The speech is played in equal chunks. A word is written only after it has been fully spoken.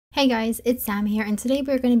Hey guys, it's Sam here, and today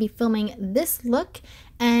we're going to be filming this look,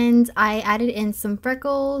 and I added in some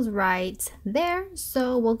freckles right there,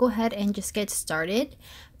 so we'll go ahead and just get started.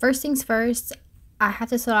 First things first, I have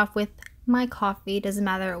to start off with my coffee. Doesn't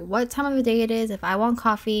matter what time of the day it is, if I want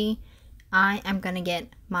coffee, I am going to get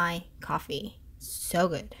my coffee. So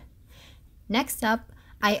good. Next up,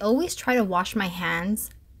 I always try to wash my hands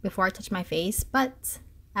before I touch my face, but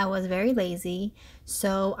I was very lazy,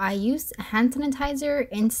 so I used hand sanitizer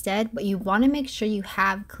instead, but you want to make sure you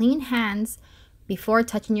have clean hands before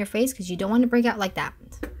touching your face because you don't want to break out like that.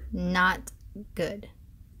 Not good.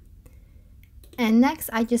 And next,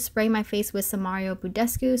 I just spray my face with some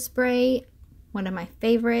badescu spray, one of my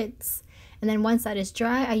favorites. And then once that is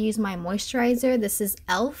dry, I use my moisturizer. This is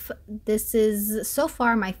e.l.f. This is so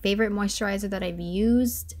far my favorite moisturizer that I've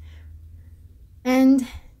used. And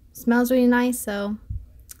smells really nice, so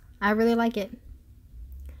I really like it.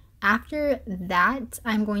 After that,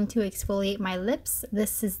 I'm going to exfoliate my lips.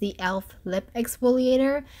 This is the e.l.f. lip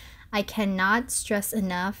exfoliator. I cannot stress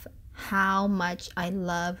enough how much I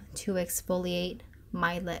love to exfoliate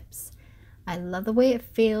my lips. I love the way it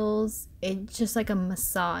feels. It's just like a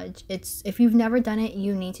massage. If you've never done it,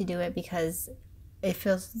 you need to do it because it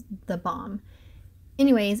feels the bomb.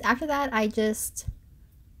 Anyways, after that, I just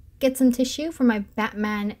get some tissue from my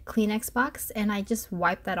Batman Kleenex box and I just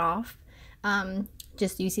wipe that off,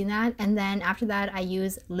 just using that. And then after that, I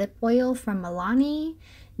use lip oil from Milani.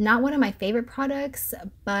 Not one of my favorite products,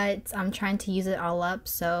 but I'm trying to use it all up,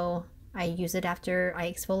 so I use it after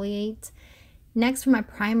I exfoliate. Next, for my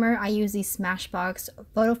primer, I use the Smashbox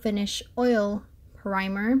Photo Finish Oil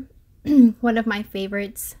Primer. One of my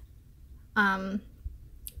favorites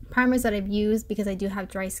primers that I've used because I do have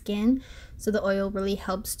dry skin, so the oil really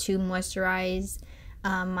helps to moisturize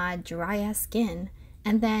my dry ass skin.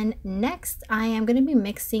 And then next, I am going to be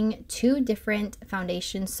mixing two different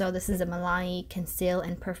foundations. So this is a Milani Conceal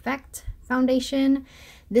and Perfect foundation.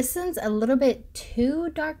 This one's a little bit too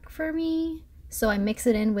dark for me, so I mix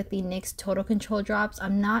it in with the NYX Total Control drops.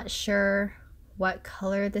 I'm not sure what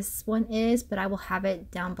color this one is, but I will have it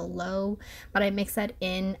down below. But I mix that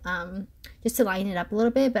in just to lighten it up a little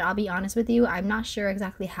bit. But I'll be honest with you, I'm not sure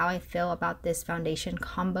exactly how I feel about this foundation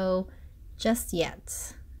combo just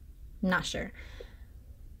yet. Not sure.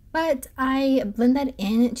 But I blend that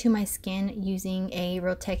into my skin using a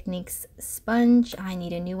Real Techniques sponge. I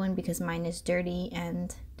need a new one because mine is dirty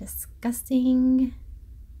and disgusting.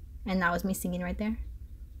 And that was me singing right there.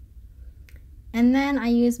 And then I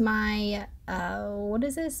use my, what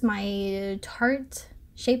is this? My Tarte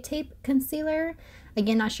Shape Tape Concealer.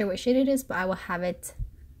 Again, not sure what shade it is, but I will have it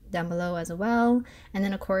down below as well. And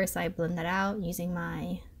then of course I blend that out using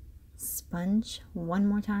my sponge one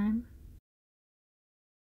more time.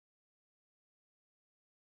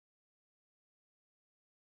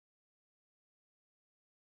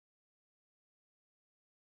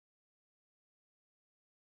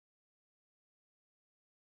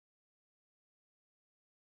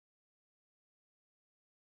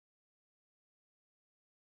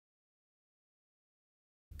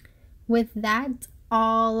 With that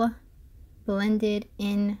all blended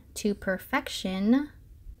into perfection,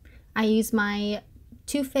 I use my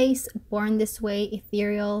Too Faced Born This Way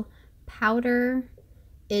Ethereal Powder.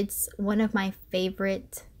 It's one of my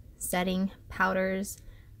favorite setting powders.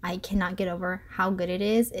 I cannot get over how good it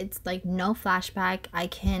is. It's like no flashback. I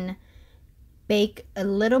can bake a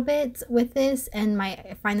little bit with this and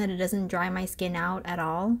I find that it doesn't dry my skin out at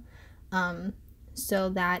all. So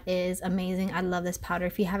that is amazing. I love this powder.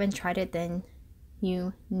 If you haven't tried it, then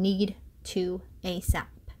you need to ASAP.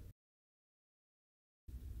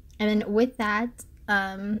 And then with that,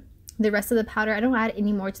 the rest of the powder, I don't add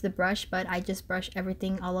any more to the brush, but I just brush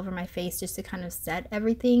everything all over my face just to kind of set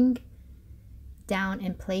everything down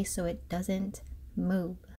in place so it doesn't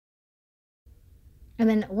move. And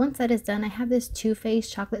then once that is done, I have this Too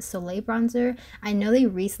Faced Chocolate Soleil bronzer. I know they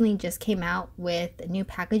recently just came out with new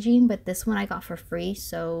packaging, but this one I got for free,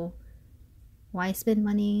 so why spend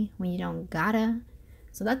money when you don't gotta?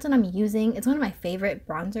 So that's what I'm using. It's one of my favorite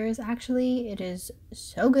bronzers, actually. It is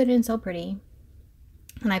so good and so pretty.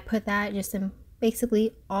 And I put that just in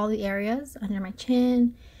basically all the areas under my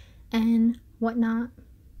chin and whatnot.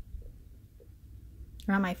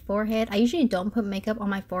 Around my forehead. I usually don't put makeup on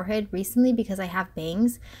my forehead recently because I have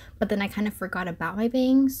bangs, but then I kind of forgot about my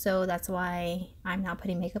bangs, so that's why I'm not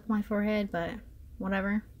putting makeup on my forehead, but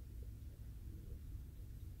whatever.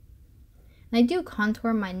 And I do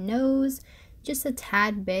contour my nose just a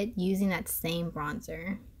tad bit using that same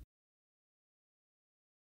bronzer.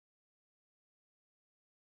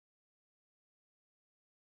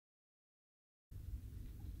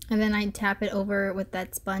 And then I tap it over with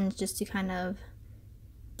that sponge just to kind of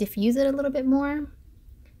diffuse it a little bit more.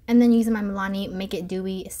 And then using my Milani Make It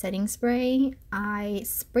Dewy setting spray, I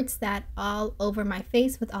spritz that all over my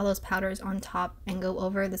face with all those powders on top and go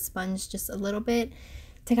over the sponge just a little bit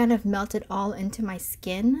to kind of melt it all into my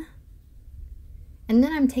skin. And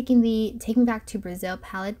then I'm taking the Taking Back to Brazil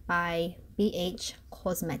palette by BH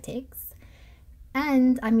Cosmetics.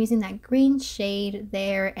 And I'm using that green shade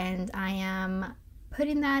there, and I am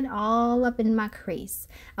putting that all up in my crease.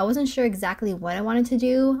 I wasn't sure exactly what I wanted to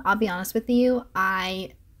do. I'll be honest with you.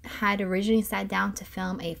 I had originally sat down to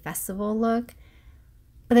film a festival look,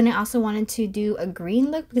 but then I also wanted to do a green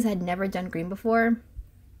look because I had never done green before.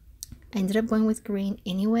 I ended up going with green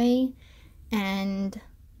anyway,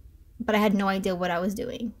 but I had no idea what I was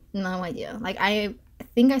doing. No idea. Like, I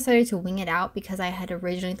think I started to wing it out because I had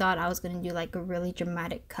originally thought I was going to do like a really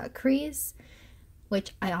dramatic cut crease,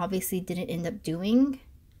 which I obviously didn't end up doing,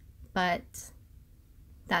 but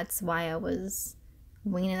that's why I was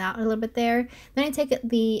winging it out a little bit there. Then I take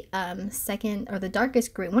the second, or the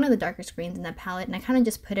darkest green, one of the darkest greens in that palette, and I kind of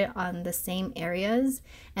just put it on the same areas.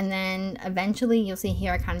 And then eventually you'll see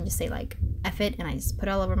here I kind of just say like F it, and I just put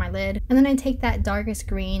it all over my lid. And then I take that darkest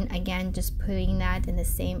green again, just putting that in the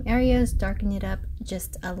same areas, darken it up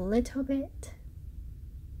just a little bit.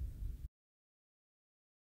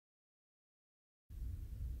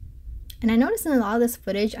 And I noticed in a lot of this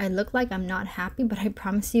footage I look like I'm not happy, but I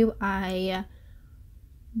promise you I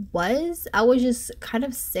was just kind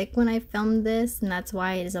of sick when I filmed this, and that's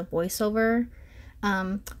why it is a voiceover.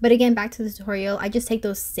 But again, back to the tutorial, I just take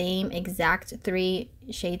those same exact 3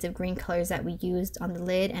 shades of green colors that we used on the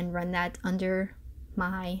lid and run that under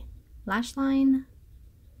my lash line.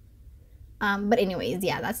 But anyways,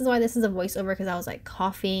 yeah, that's why this is a voiceover, because I was like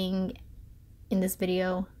coughing in this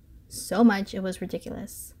video so much, it was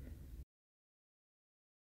ridiculous.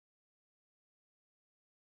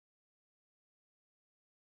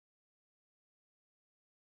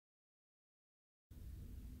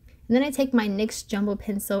 And then I take my NYX Jumbo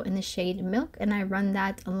Pencil in the shade Milk, and I run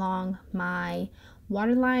that along my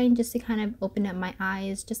waterline just to kind of open up my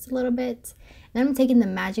eyes just a little bit. And then I'm taking the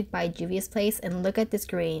Magic by Juvia's Place, and look at this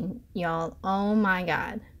green, y'all. Oh my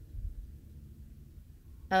god.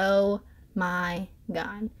 Oh my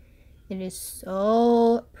god. It is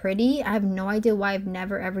so pretty. I have no idea why I've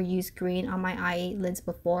never ever used green on my eyelids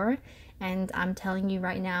before. And I'm telling you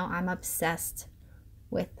right now, I'm obsessed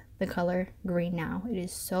with the color green now. It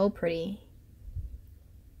is so pretty.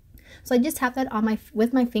 So I just tap that on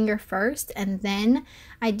with my finger first, and then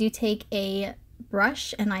I do take a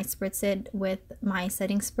brush and I spritz it with my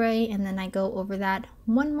setting spray, and then I go over that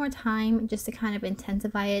one more time just to kind of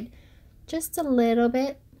intensify it just a little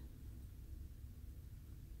bit.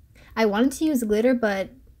 I wanted to use glitter,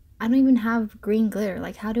 but I don't even have green glitter.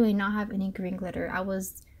 Like, how do I not have any green glitter? I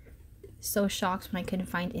was so shocked when I couldn't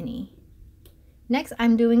find any. Next,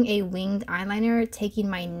 I'm doing a winged eyeliner, taking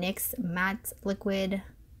my NYX matte liquid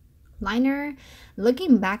liner.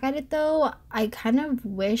 Looking back at it though, I kind of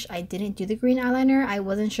wish I didn't do the green eyeliner. I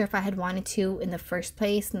wasn't sure if I had wanted to in the first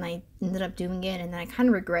place, and I ended up doing it, and then I kind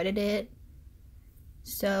of regretted it.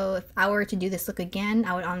 So if I were to do this look again,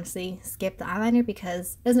 I would honestly skip the eyeliner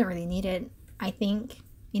because it doesn't really need it, I think,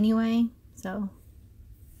 anyway. So,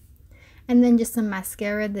 and then just some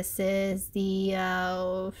mascara. This is the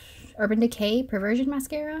Urban Decay Perversion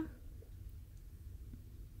mascara.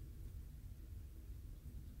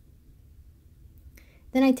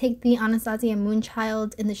 Then I take the Anastasia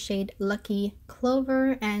Moonchild in the shade Lucky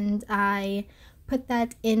Clover, and I put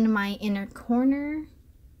that in my inner corner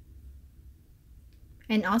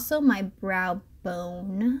and also my brow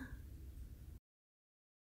bone.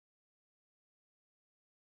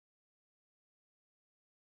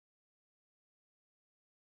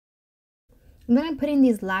 And then I'm putting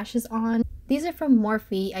these lashes on. These are from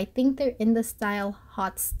Morphe. I think they're in the style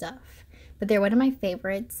Hot Stuff, but they're one of my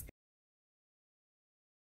favorites.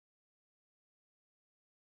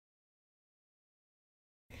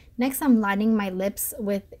 Next, I'm lining my lips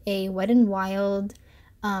with a Wet n Wild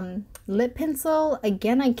lip pencil.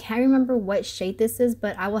 Again, I can't remember what shade this is,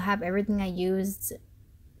 but I will have everything I used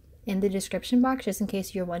in the description box just in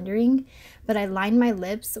case you're wondering. But I line my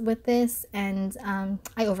lips with this, and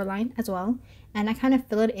I overline as well, and I kind of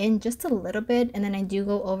fill it in just a little bit, and then I do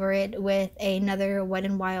go over it with another Wet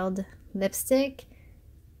n Wild lipstick.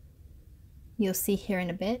 You'll see here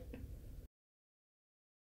in a bit.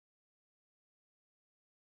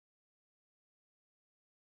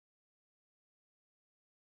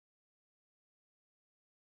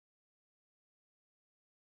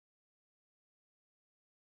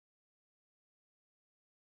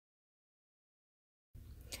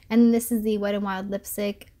 And this is the Wet n Wild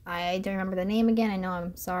lipstick. I don't remember the name again. I know,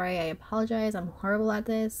 I'm sorry. I apologize. I'm horrible at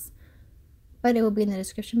this. But it will be in the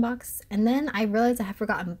description box. And then I realized I have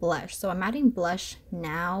forgotten blush. So I'm adding blush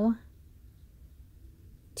now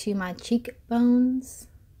to my cheekbones.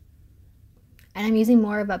 And I'm using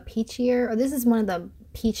more of a peachier, or this is one of the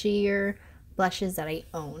peachier blushes that I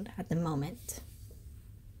own at the moment.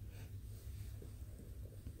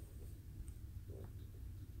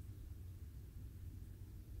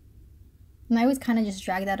 And I always kind of just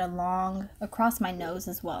drag that along across my nose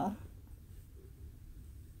as well.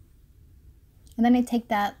 And then I take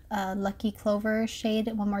that Lucky Clover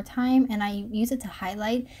shade one more time and I use it to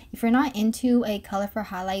highlight. If you're not into a color for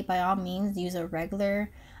highlight, by all means use a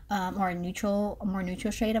regular or a more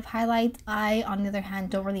neutral shade of highlight. I, on the other hand,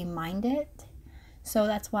 don't really mind it. So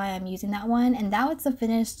that's why I'm using that one. And that was the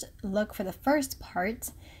finished look for the first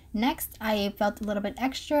part. Next, I felt a little bit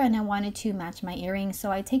extra and I wanted to match my earrings.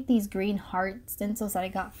 So I take these green heart stencils that I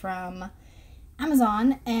got from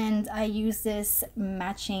Amazon and I use this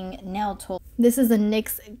matching nail tool. This is a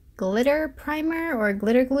NYX glitter primer or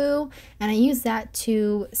glitter glue, and I use that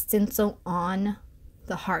to stencil on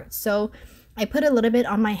the heart. So I put a little bit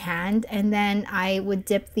on my hand and then I would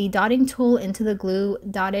dip the dotting tool into the glue,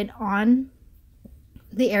 dot it on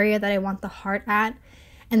the area that I want the heart at,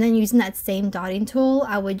 and then using that same dotting tool,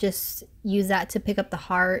 I would just use that to pick up the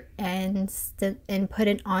heart and put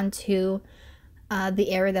it onto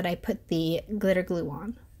the area that I put the glitter glue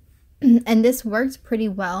on. And this worked pretty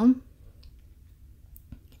well.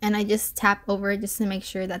 And I just tap over it just to make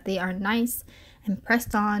sure that they are nice and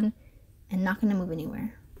pressed on and not going to move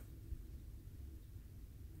anywhere.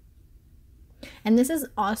 And this is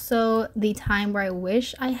also the time where I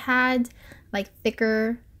wish I had like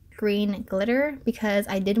thicker green glitter, because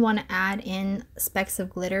I did want to add in specks of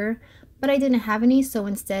glitter, but I didn't have any, so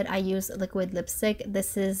instead I used liquid lipstick.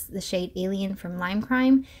 This is the shade Alien from Lime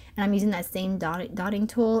Crime, and I'm using that same dotting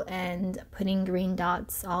tool and putting green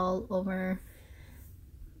dots all over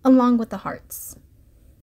along with the hearts.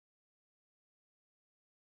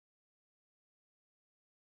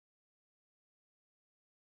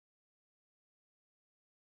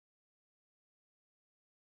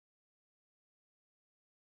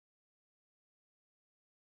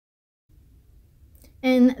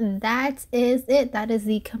 And that is it. That is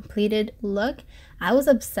the completed look. I was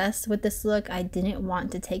obsessed with this look. I didn't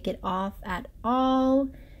want to take it off at all.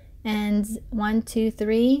 And 1, 2,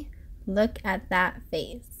 3, look at that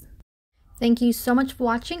face. Thank you so much for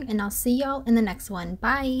watching, and I'll see y'all in the next one.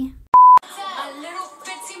 Bye.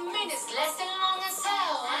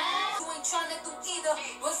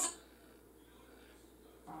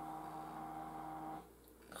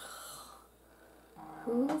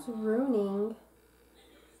 Who's ruining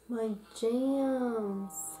my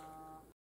jams?